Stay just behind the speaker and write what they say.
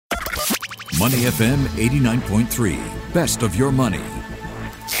Money FM 89.3. Best of your money.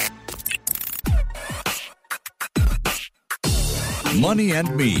 Money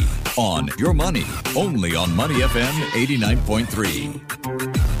and Me on Your Money, only on Money FM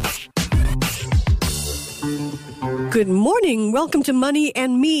 89.3. Good morning. Welcome to Money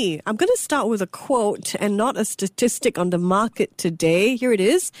and Me. I'm going to start with a quote and not a statistic on the market today. Here it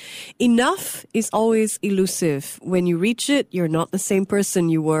is. Enough is always elusive. When you reach it, you're not the same person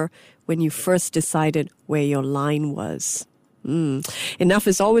you were when you first decided where your line was. Enough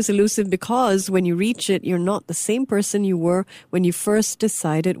is always elusive because when you reach it, you're not the same person you were when you first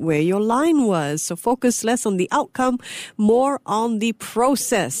decided where your line was. So focus less on the outcome, more on the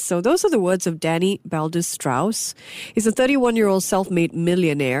process. So those are the words of Danny Baldew-Strauss. He's a 31-year-old self-made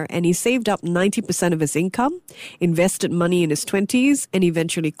millionaire, and he saved up 90% of his income, invested money in his 20s, and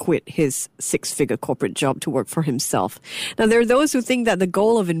eventually quit his six-figure corporate job to work for himself. Now, there are those who think that the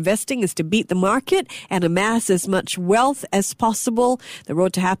goal of investing is to beat the market and amass as much wealth as possible. The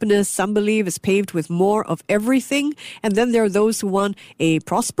road to happiness, some believe, is paved with more of everything. And then there are those who want a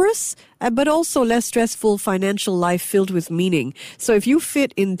prosperous but also less stressful financial life filled with meaning. So if you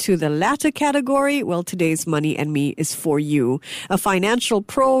fit into the latter category, well, today's Money and Me is for you. A financial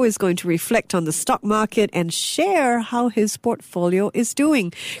pro is going to reflect on the stock market and share how his portfolio is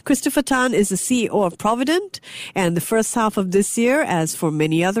doing. Christopher Tan is the CEO of Provident, and the first half of this year, as for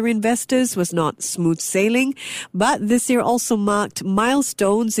many other investors, was not smooth sailing. But this year also marked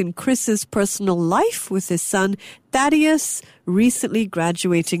milestones in Chris's personal life, with his son Thaddeus recently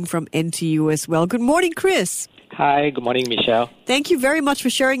graduating from NTU as well. Good morning, Chris. Hi, good morning, Michelle. Thank you very much for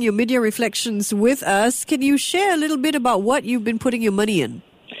sharing your mid-year reflections with us. Can you share a little bit about what you've been putting your money in?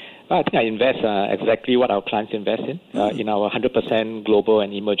 I think I invest exactly what our clients invest in our 100% global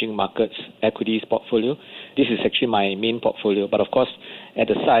and emerging markets equities portfolio. This is actually my main portfolio, but of course, at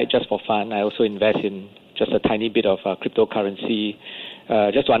the side, just for fun, I also invest in just a tiny bit of cryptocurrency,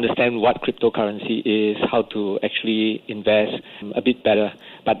 just to understand what cryptocurrency is, how to actually invest a bit better.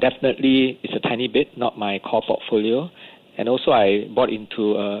 But definitely, it's a tiny bit, not my core portfolio. And also, I bought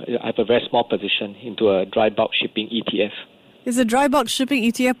into, I have a very small position into a dry bulk shipping ETF. Is the dry bulk shipping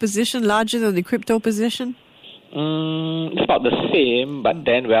ETF position larger than the crypto position? It's about the same, but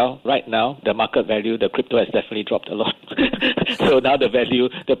then, right now, the market value, the crypto has definitely dropped a lot. So now the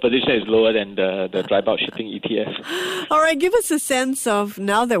position is lower than the dry bulk shipping ETF. All right, give us a sense of,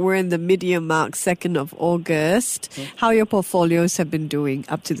 now that we're in the mid-year mark, 2nd of August, how your portfolios have been doing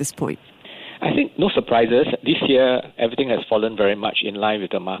up to this point. I think no surprises. This year, everything has fallen very much in line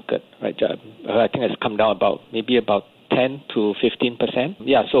with the market. Right? I think it's come down about 10 to 15%.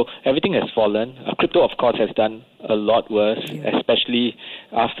 Yeah, so everything has fallen. Crypto, of course, has done a lot worse, especially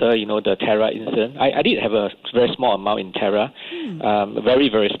after, the Terra incident. I did have a very small amount in Terra, a very,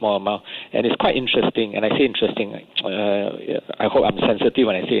 very small amount. And it's quite interesting. And I say interesting, I hope I'm sensitive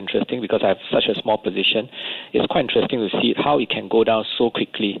when I say interesting because I have such a small position. It's quite interesting to see how it can go down so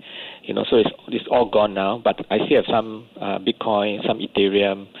quickly. So it's all gone now. But I still have some Bitcoin, some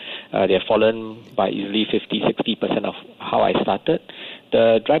Ethereum. They have fallen by easily 50-60% of how I started.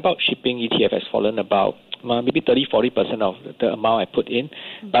 The dry bulk shipping ETF has fallen about maybe 30-40% of the amount I put in.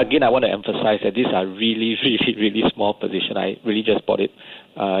 But again, I want to emphasize that these are really, really, really small position. I really just bought it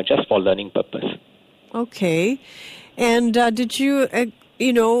just for learning purpose. Okay. And did you,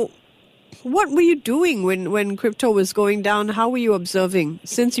 what were you doing when crypto was going down? How were you observing?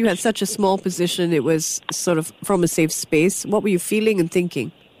 Since you had such a small position, it was sort of from a safe space. What were you feeling and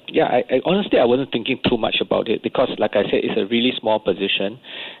thinking? Yeah, I honestly, I wasn't thinking too much about it because, like I said, it's a really small position.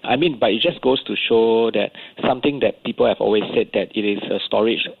 But it just goes to show that something that people have always said, that it is a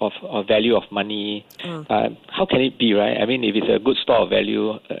storage of value of money. How can it be, right? If it's a good store of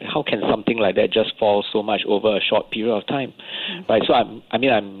value, how can something like that just fall so much over a short period of time? Right. So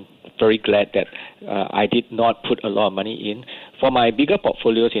I'm very glad that I did not put a lot of money in. For my bigger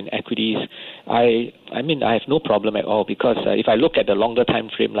portfolios in equities, I have no problem at all because if I look at the longer time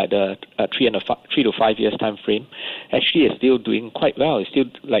frame, like the 3 to 5 years time frame, actually it's still doing quite well. It's still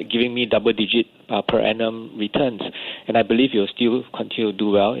giving me double-digit per annum returns, and I believe you'll still continue to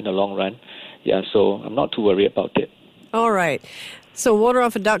do well in the long run. Yeah, so I'm not too worried about it. All right. So water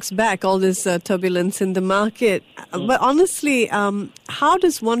off a duck's back, all this turbulence in the market. But honestly, how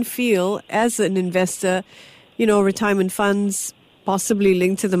does one feel as an investor, retirement funds possibly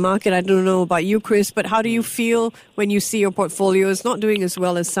linked to the market? I don't know about you, Chris, but how do you feel when you see your portfolio is not doing as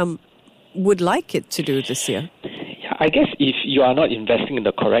well as some would like it to do this year? I guess if you are not investing in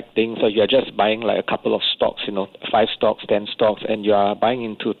the correct things, or you are just buying like a couple of stocks, 5 stocks, 10 stocks, and you are buying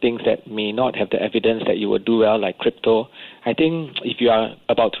into things that may not have the evidence that you will do well, like crypto, I think if you are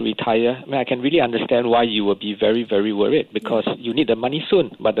about to retire, I can really understand why you will be very, very worried, because you need the money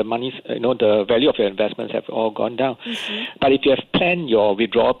soon, but the money, the value of your investments have all gone down. Mm-hmm. But if you have planned your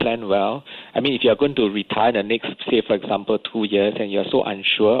withdrawal plan well, if you are going to retire in the next, say, for example, 2 years, and you are so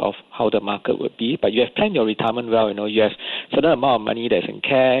unsure of how the market would be, but you have planned your retirement well, you have certain amount of money that's in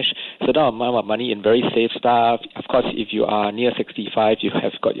cash, certain amount of money in very safe stuff. Of course, if you are near 65, you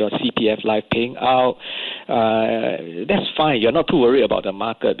have got your CPF life paying out. That's fine. You're not too worried about the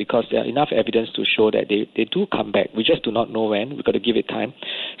market, because there are enough evidence to show that they do come back. We just do not know when. We've got to give it time.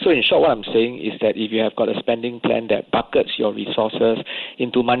 So in short, what I'm saying is that if you have got a spending plan that buckets your resources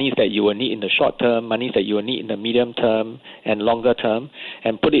into monies that you will need in the short term, monies that you will need in the medium term and longer term,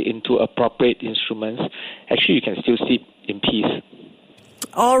 and put it into appropriate instruments, actually you can still sleep in peace.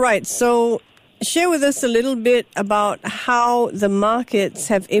 All right. So share with us a little bit about how the markets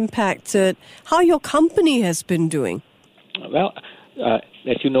have impacted how your company has been doing. Well,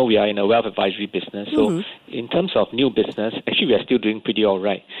 as you know, we are in a wealth advisory business. So in terms of new business, actually we are still doing pretty all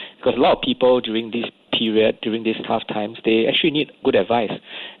right. Because a lot of people during this period, during these tough times, they actually need good advice.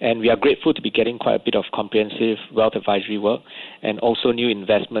 And we are grateful to be getting quite a bit of comprehensive wealth advisory work and also new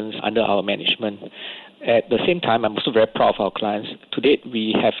investments under our management. At the same time, I'm also very proud of our clients. To date,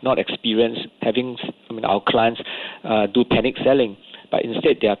 we have not experienced having our clients do panic selling, but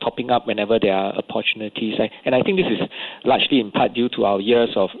instead they are topping up whenever there are opportunities. And I think this is largely in part due to our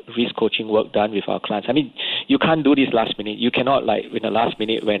years of risk coaching work done with our clients. You can't do this last minute. You cannot, in the last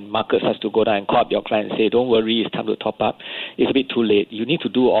minute when market starts to go down, and call up your client and say, don't worry, it's time to top up. It's a bit too late. You need to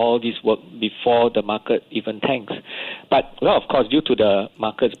do all this work before the market even tanks. But, of course, due to the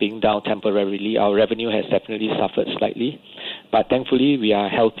markets being down temporarily, our revenue has definitely suffered slightly. But thankfully, we are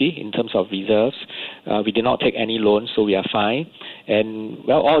healthy in terms of reserves. We did not take any loans, so we are fine. And,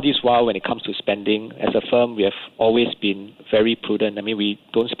 all this while, when it comes to spending, as a firm, we have always been very prudent. We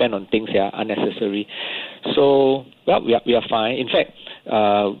don't spend on things that are unnecessary. So, we are fine. In fact,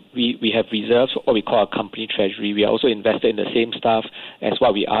 we have reserves, what we call a company treasury. We are also invested in the same stuff as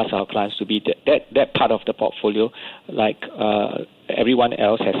what we ask our clients to be. That part of the portfolio, everyone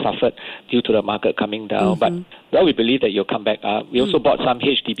else, has suffered due to the market coming down. Mm-hmm. But we believe that you'll come back up. We also bought some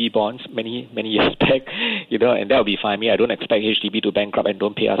HDB bonds many years back, and that will be fine. I don't expect HDB to bankrupt and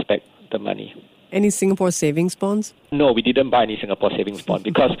don't pay us back the money. Any Singapore savings bonds? No, we didn't buy any Singapore savings bond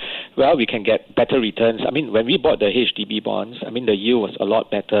because, we can get better returns. When we bought the HDB bonds, the yield was a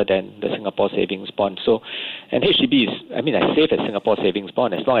lot better than the Singapore savings bond. So, and HDB is, as safe as Singapore savings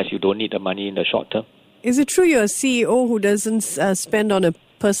bond as long as you don't need the money in the short term. Is it true you're a CEO who doesn't spend on a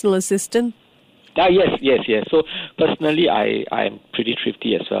personal assistant? Yes. So personally, I am pretty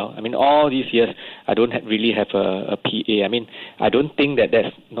thrifty as well. All these years, I don't really have a PA. I don't think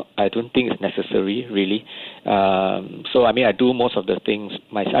I don't think it's necessary really. So I do most of the things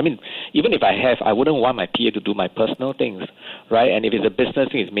myself. Even if I have, I wouldn't want my PA to do my personal things, right? And if it's a business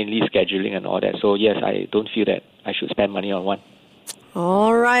thing, it's mainly scheduling and all that. So yes, I don't feel that I should spend money on one.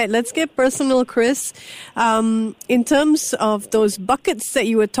 All right, let's get personal, Chris. In terms of those buckets that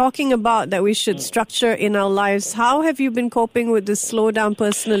you were talking about that we should structure in our lives, how have you been coping with this slowdown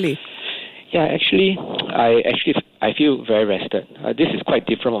personally? Yeah, I feel very rested. This is quite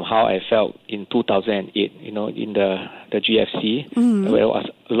different from how I felt in 2008, in the GFC, where I was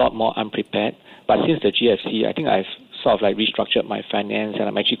a lot more unprepared. But since the GFC, I think I've sort of restructured my finance, and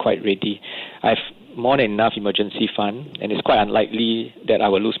I'm actually quite ready. I've more than enough emergency fund, and it's quite unlikely that I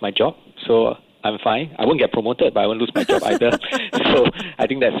will lose my job. So I'm fine. I won't get promoted, but I won't lose my job either. So I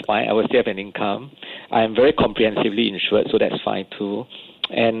think that's fine. I will still have an income. I am very comprehensively insured, so that's fine too.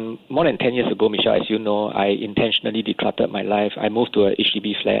 And more than 10 years ago, Michelle, as you know, I intentionally decluttered my life. I moved to a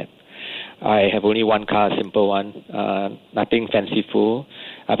HDB flat. I have only one car, a simple one, nothing fanciful.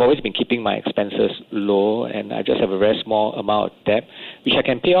 I've always been keeping my expenses low, and I just have a very small amount of debt, which I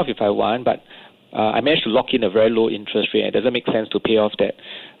can pay off if I want, but I managed to lock in a very low interest rate. It doesn't make sense to pay off that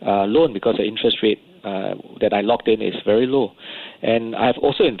loan because the interest rate that I locked in is very low. And I've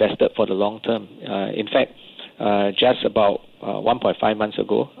also invested for the long term. In fact, just about 1.5 months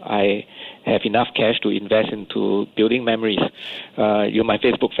ago, I have enough cash to invest into building memories. You're my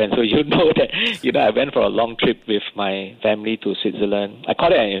Facebook friend, so you know that I went for a long trip with my family to Switzerland. I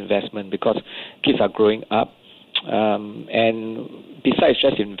call it an investment because kids are growing up. And besides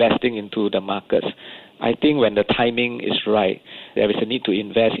just investing into the markets, I think when the timing is right, there is a need to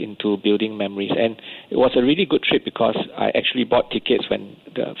invest into building memories. And it was a really good trip because I actually bought tickets when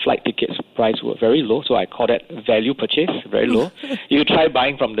the flight tickets price were very low. So I call that value purchase, very low. If you try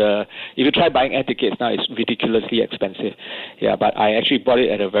buying air tickets now, it's ridiculously expensive. Yeah, but I actually bought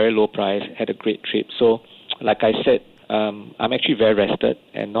it at a very low price, had a great trip. So, like I said, I'm actually very rested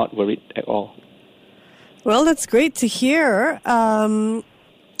and not worried at all. Well, that's great to hear.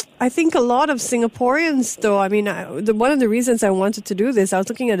 I think a lot of Singaporeans, though, I mean, one of the reasons I wanted to do this, I was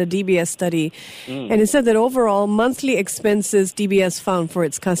looking at a DBS study, and it said that overall monthly expenses DBS found for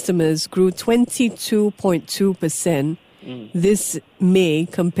its customers grew 22.2% this May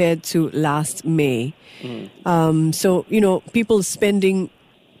compared to last May. So, people spending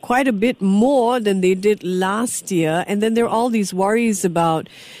quite a bit more than they did last year, and then there are all these worries about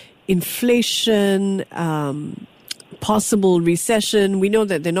inflation, possible recession. We know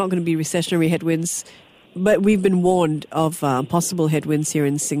that they're not going to be recessionary headwinds, but we've been warned of possible headwinds here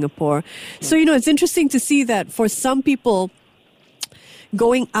in Singapore. So, it's interesting to see that for some people,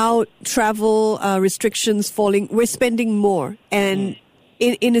 going out, travel restrictions falling, we're spending more. And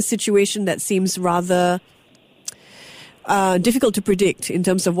in a situation that seems rather difficult to predict in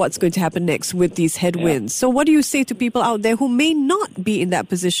terms of what's going to happen next with these headwinds. So what do you say to people out there who may not be in that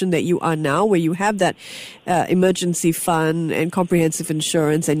position that you are now, where you have that emergency fund and comprehensive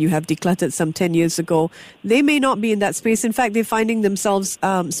insurance and you have decluttered some 10 years ago? They may not be in that space. In fact, they're finding themselves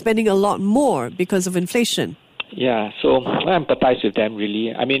spending a lot more because of inflation. Yeah, so I empathize with them,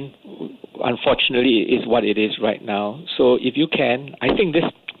 really. I mean, unfortunately, it is what it is right now. So if you can, I think this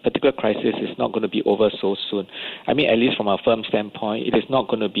particular crisis is not going to be over so soon. I mean, at least from our firm standpoint, it is not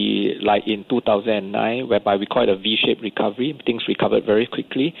going to be like in 2009, whereby we call it a V-shaped recovery. Things recovered very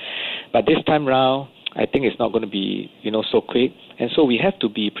quickly. But this time round, I think it's not going to be, so quick. And so we have to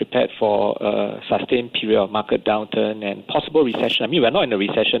be prepared for a sustained period of market downturn and possible recession. I mean, we're not in a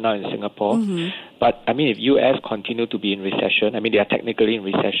recession now in Singapore. But, I mean, if U.S. continue to be in recession, I mean, they are technically in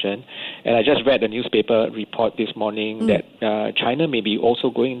recession. And I just read a newspaper report this morning that China may be also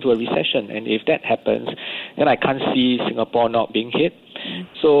going into a recession. And if that happens, then I can't see Singapore not being hit.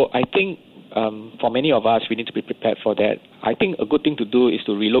 So I think for many of us, we need to be prepared for that. I think a good thing to do is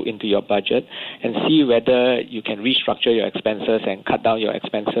to relook into your budget and see whether you can restructure your expenses and cut down your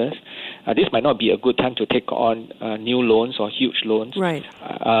expenses. This might not be a good time to take on new loans or huge loans. Right.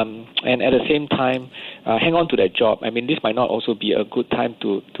 And at the same time, hang on to that job. I mean, this might not also be a good time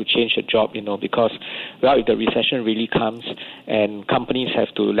to change a job, because if the recession really comes and companies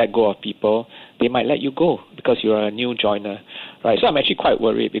have to let go of people, they might let you go because you're a new joiner, right? So I'm actually quite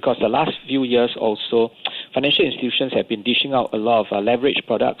worried because the last few years also, financial institutions have been dishing out a lot of leverage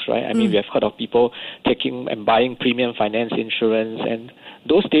products, right? I mean, we have heard of people taking and buying premium finance insurance, and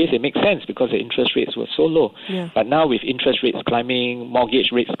those days it makes sense because the interest rates were so low. Yeah. But now with interest rates climbing,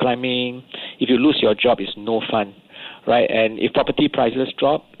 mortgage rates climbing, if you lose your job, it's no fun. Right, and if property prices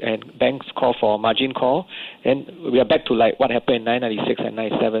drop and banks call for margin call, then we are back to like what happened in 1996 and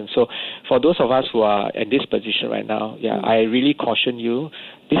 1997. So for those of us who are in this position right now, I really caution you,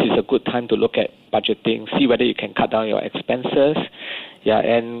 this is a good time to look at budgeting, see whether you can cut down your expenses,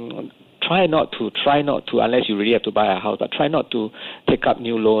 and try not to, unless you really have to buy a house, but try not to take up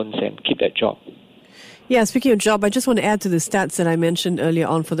new loans and keep that job. Yeah, speaking of job, I just want to add to the stats that I mentioned earlier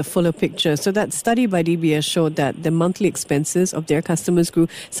on for the fuller picture. So that study by DBS showed that the monthly expenses of their customers grew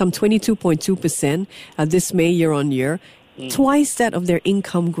some 22.2% this May year on year, twice that of their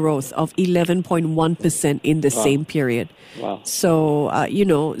income growth of 11.1% in the same period. Wow. So,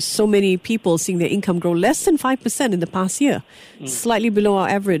 so many people seeing their income grow less than 5% in the past year, slightly below our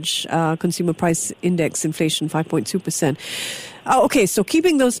average consumer price index inflation, 5.2%. Okay, so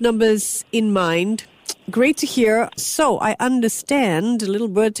keeping those numbers in mind, great to hear. So I understand, a little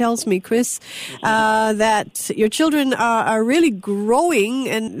bird tells me, Chris, that your children are really growing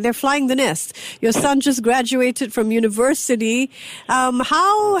and they're flying the nest. Your son just graduated from university.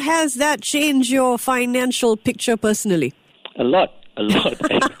 How has that changed your financial picture personally? A lot.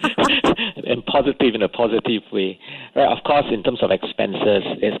 And positive in a positive way. Right, of course, in terms of expenses,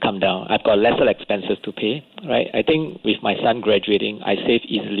 it's come down. I've got lesser expenses to pay. Right, I think with my son graduating, I save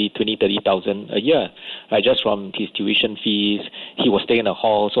easily 20,000-30,000 a year. Right, just from his tuition fees. He was staying in a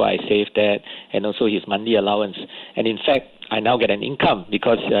hall, so I saved that, and also his monthly allowance. And in fact, I now get an income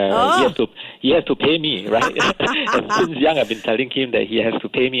because he has to pay me, right? And since young, I've been telling him that he has to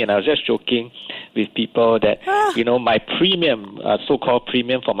pay me, and I was just joking with people that my premium, so-called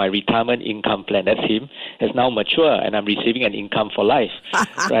premium for my retirement income plan, that's him, has now matured, and I'm receiving an income for life,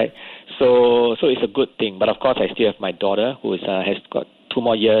 right? So it's a good thing. But of course, I still have my daughter who has got 2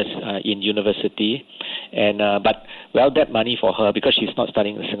 more years in university, and but that money for her, because she's not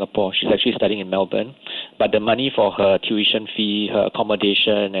studying in Singapore, she's actually studying in Melbourne. But the money for her tuition fee, her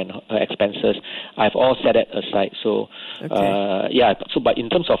accommodation, and her expenses, I've all set it aside. So but in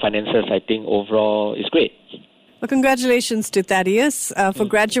terms of finances, I think overall it's great. Well, congratulations to Thaddeus for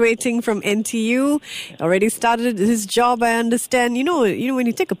graduating from NTU. Already started his job, I understand. You know, when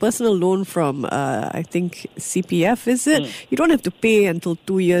you take a personal loan from, I think, CPF, is it? You don't have to pay until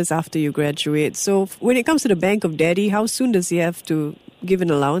 2 years after you graduate. So when it comes to the Bank of Daddy, how soon does he have to give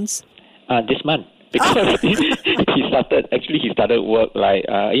an allowance? This month. Because he started work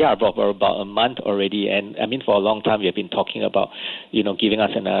about a month already, and I mean for a long time we have been talking about giving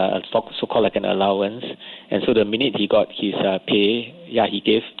us an so-called like an allowance, and so the minute he got his pay, he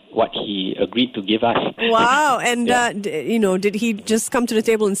gave what he agreed to give us. Wow! And did he just come to the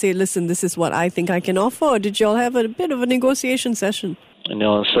table and say, "Listen, this is what I think I can offer," or did you all have a bit of a negotiation session?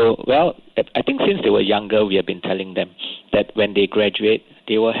 No, I think since they were younger, we have been telling them that when they graduate,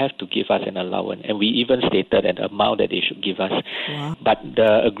 they will have to give us an allowance. And we even stated an amount that they should give us. Wow. But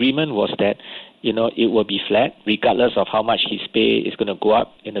the agreement was that, it will be flat, regardless of how much his pay is going to go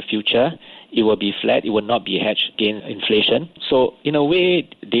up in the future. It will be flat. It will not be hedged against inflation. So, in a way,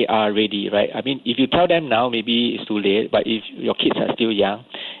 they are ready, right? I mean, if you tell them now, maybe it's too late. But if your kids are still young,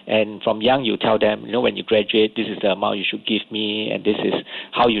 and from young you tell them, when you graduate, this is the amount you should give me, and this is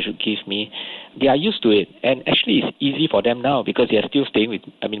how you should give me, they are used to it. And actually, it's easy for them now because they are still staying with,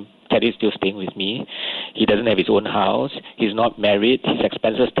 Teddy is still staying with me. He doesn't have his own house. He's not married. His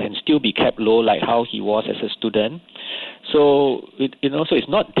expenses can still be kept low like how he was as a student. So, so it's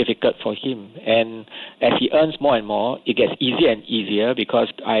not difficult for him. And as he earns more and more, it gets easier and easier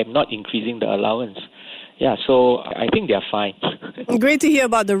because I'm not increasing the allowance. Yeah, so I think they're fine. Great to hear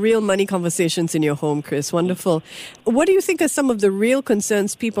about the real money conversations in your home, Chris. Wonderful. What do you think are some of the real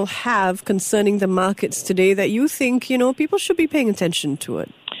concerns people have concerning the markets today that you think, people should be paying attention to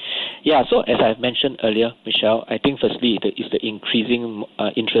it? Yeah, so as I've mentioned earlier, Michelle, I think firstly is the increasing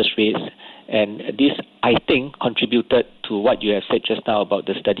interest rates. And this, I think, contributed to what you have said just now about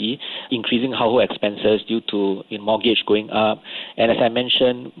the study, increasing household expenses due to mortgage going up. And as I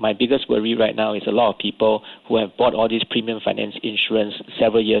mentioned, my biggest worry right now is a lot of people who have bought all this premium finance insurance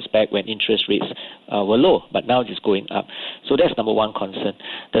several years back when interest rates were low, but now it's going up. So that's number one concern.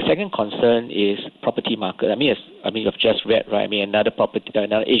 The second concern is property market. You've just read, right? Another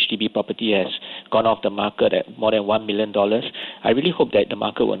HDB property has gone off the market at more than $1 million. I really hope that the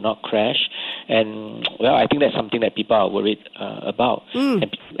market will not crash. And, I think that's something that people are worried about.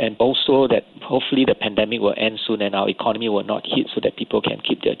 And also that hopefully the pandemic will end soon and our economy will not hit so that people can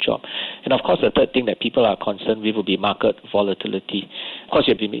keep their job. And, of course, the third thing that people are concerned with will be market volatility. Of course,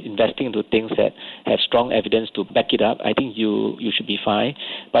 you have been investing into things that have strong evidence to back it up. I think you should be fine.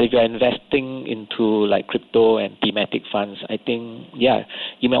 But if you're investing into like crypto and thematic funds, I think,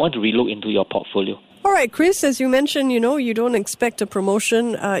 you might want to relook into your portfolio. All right, Chris, as you mentioned, you don't expect a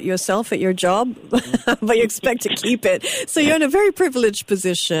promotion yourself at your job, but you expect to keep it. So you're in a very privileged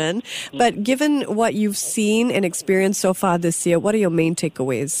position. But given what you've seen and experienced so far this year, what are your main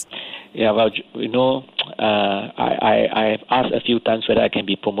takeaways? Yeah, I have asked a few times whether I can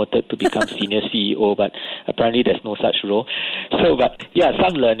be promoted to become senior CEO, but apparently there's no such role. So,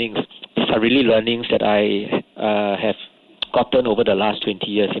 some learnings. These are really learnings that I have gotten over the last 20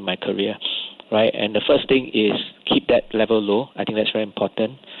 years in my career. Right, and the first thing is keep that level low. I think that's very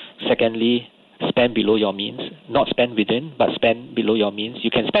important. Secondly, spend below your means. Not spend within, but spend below your means.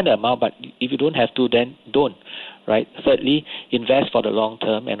 You can spend the amount, but if you don't have to, then don't. Right. Thirdly, invest for the long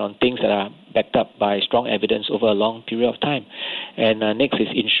term and on things that are backed up by strong evidence over a long period of time. And next is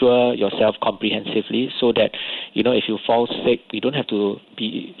insure yourself comprehensively so that, if you fall sick, you don't have to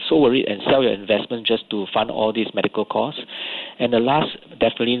be so worried and sell your investment just to fund all these medical costs. And the last,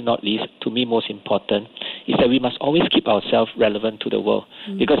 definitely not least, to me most important, is that we must always keep ourselves relevant to the world.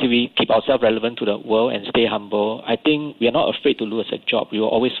 Because if we keep ourselves relevant to the world and stay humble, I think we are not afraid to lose a job. We will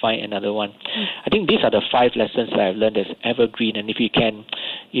always find another one. I think these are the 5 lessons that I've learned that's evergreen. And if you can,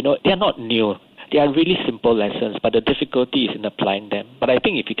 they're not new. They are really simple lessons, but the difficulty is in applying them. But I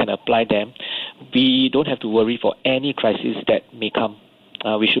think if we can apply them, we don't have to worry for any crisis that may come.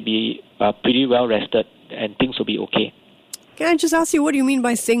 We should be pretty well rested and things will be okay. Can I just ask you, what do you mean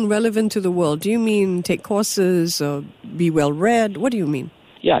by staying relevant to the world? Do you mean take courses or be well read? What do you mean?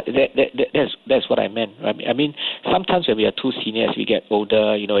 Yeah, that's what I meant. I mean, sometimes when we are too senior, as we get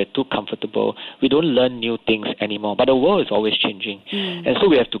older, we're too comfortable. We don't learn new things anymore. But the world is always changing, and so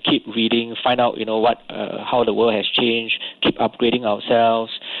we have to keep reading, find out, how the world has changed, keep upgrading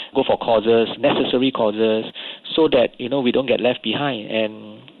ourselves. go for courses, necessary courses, so that, we don't get left behind.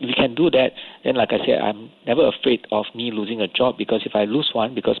 And if we can do that, then like I said, I'm never afraid of me losing a job, because if I lose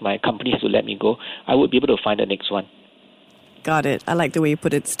one, because my company has to let me go, I would be able to find the next one. Got it. I like the way you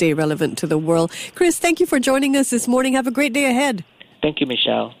put it. Stay relevant to the world. Chris, thank you for joining us this morning. Have a great day ahead. Thank you,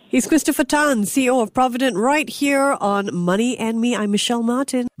 Michelle. He's Christopher Tan, CEO of Provident, right here on Money and Me. I'm Michelle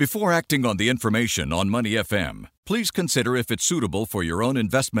Martin. Before acting on the information on Money FM, please consider if it's suitable for your own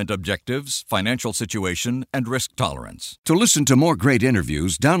investment objectives, financial situation, and risk tolerance. To listen to more great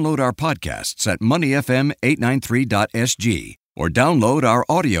interviews, download our podcasts at moneyfm893.sg or download our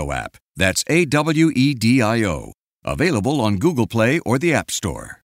audio app. That's AWEDIO. Available on Google Play or the App Store.